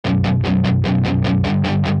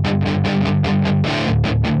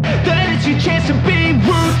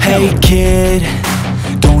Hey kid,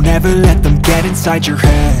 don't ever let them get inside your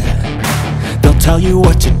head. They'll tell you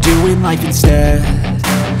what to do in life instead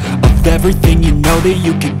of everything you know that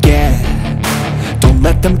you could get. Don't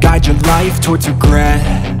let them guide your life towards regret.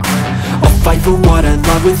 I'll fight for what I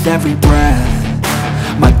love with every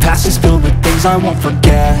breath. My past is filled with things I won't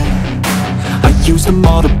forget. I use them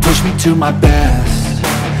all to push me to my best.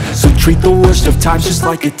 So treat the worst of times just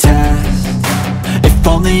like a test. If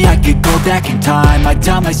only I could go back in time, I'd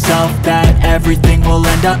tell myself that everything will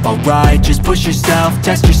end up alright. Just push yourself,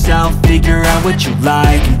 test yourself, figure out what you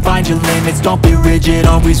like, and find your limits, don't be rigid,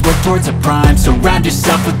 always work towards a prime. Surround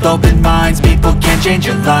yourself with open minds, people can change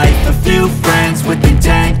your life. A few friends with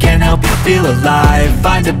intent can help you feel alive.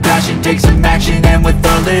 Find a passion, take some action, and with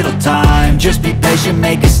a little time, just be patient,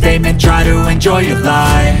 make a statement, try to enjoy your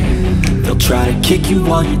life. They'll try to kick you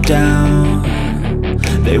while you're down.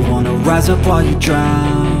 They wanna rise up while you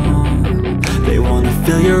drown. They wanna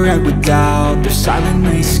fill your head with doubt. They're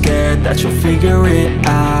silently scared that you'll figure it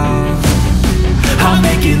out. I'll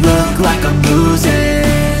make it look like I'm losing,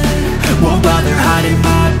 won't bother hiding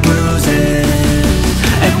my bruises.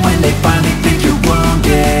 And when they finally think you're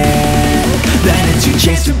wounded, then it's your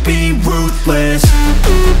chance to be ruthless.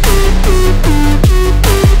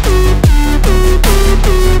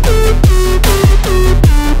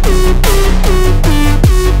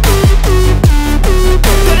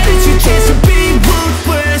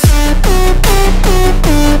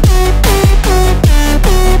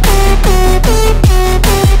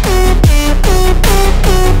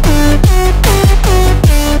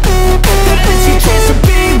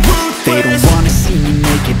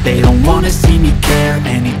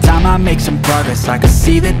 Make some progress, I can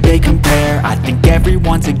see that they compare. I think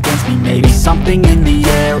everyone's against me, maybe something in the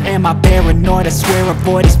air. Am I paranoid? I swear a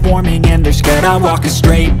void is forming and they're scared. I walk a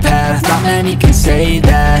straight path, not many can say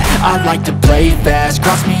that. I like to play fast,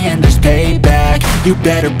 cross me and there's payback. You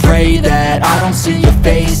better pray that I don't see your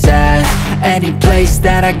face at any place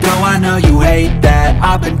that I go. I know you hate that.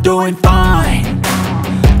 I've been doing fine,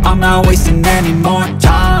 I'm not wasting any more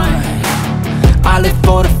time. I live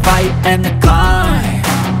for the fight and the climb.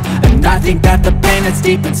 And I think that the pain that's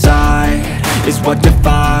deep inside is what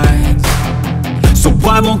defines. So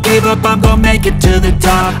I won't give up, I'm gonna make it to the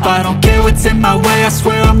top. I don't care what's in my way, I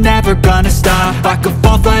swear I'm never gonna stop. I could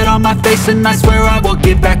fall flat on my face and I swear I will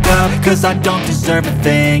get back up. Cause I don't deserve a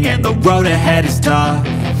thing and the road ahead is tough.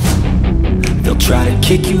 They'll try to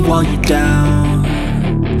kick you while you're down.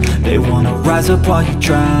 They wanna rise up while you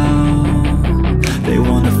drown. They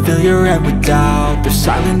wanna fill your head with doubt. They're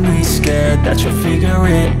silently scared that you'll figure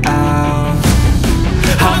it out.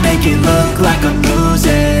 I'll make it look like I'm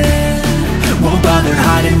losing, won't bother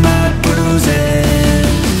hiding my bruises.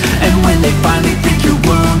 And when they finally think you're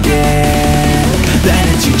wounded, then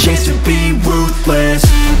it's your chance to be ruthless.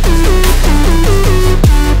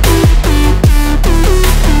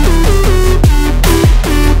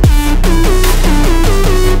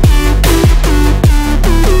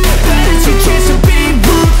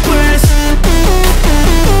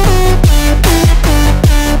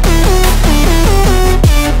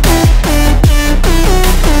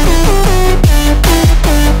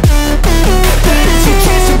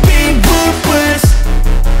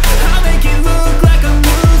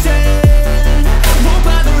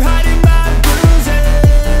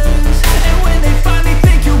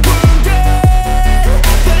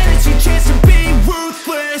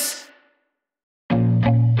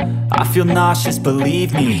 I feel nauseous,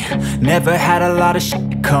 believe me. Never had a lot of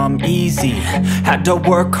shit come easy. Had to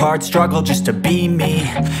work hard, struggle just to be me.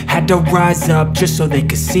 Had to rise up just so they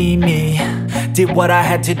could see me. Did what I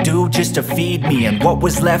had to do just to feed me, and what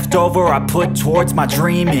was left over I put towards my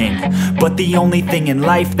dreaming. But the only thing in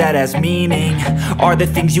life that has meaning are the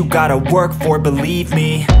things you gotta work for, believe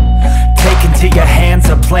me. Take into your hands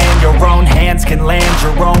a plan, your own hands can land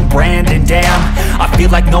your own brand. And damn, I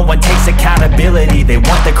feel like no one takes accountability. They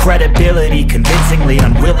want the credibility, convincingly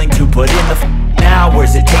unwilling to put in the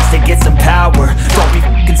hours it takes to get some power. Don't be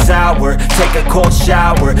f***ing sour, take a cold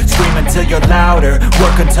shower. Scream until you're louder,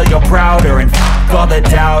 work until you're prouder. And f*** all the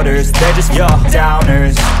doubters, they're just your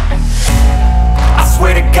downers. I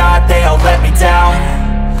swear to God they all let me down.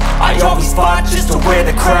 I always fought just to wear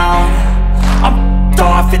the crown. I'm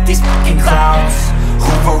off at these fucking clowns who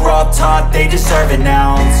were all taught they deserve an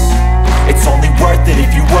ounce. It's only worth it if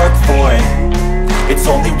you work for it. It's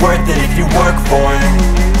only worth it if you work for it.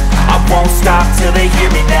 I won't stop till they hear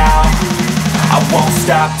me now. I won't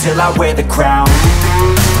stop till I wear the crown.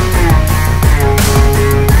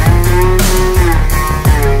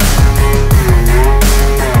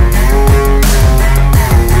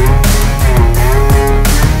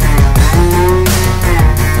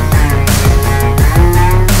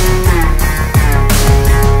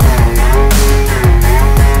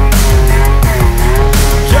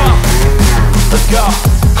 let's go.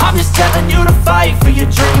 I'm just telling you to fight for your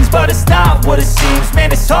dreams, but it's not what it seems.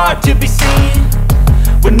 Man, it's hard to be seen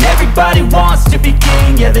when everybody wants to be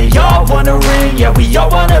king. Yeah, they all wanna ring, yeah, we all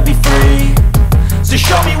wanna be free. So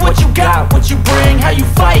show me what you got, what you bring, how you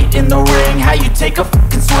fight in the ring, how you take a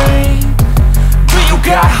fucking swing. Do you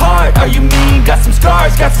got heart, are you mean? Got some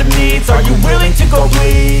scars, got some needs, are you willing to go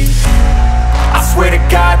bleed? I swear to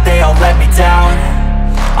God they all let me down.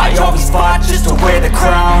 I always fought just to wear the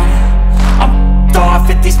crown. I'm f***ed off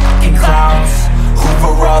at these fucking clowns who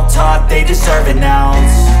were all taught they deserve an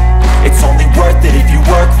ounce. It's only worth it if you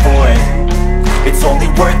work for it. It's only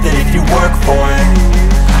worth it if you work for it.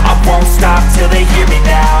 I won't stop till they hear me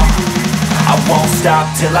now. I won't stop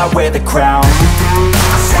till I wear the crown.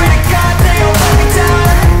 I swear to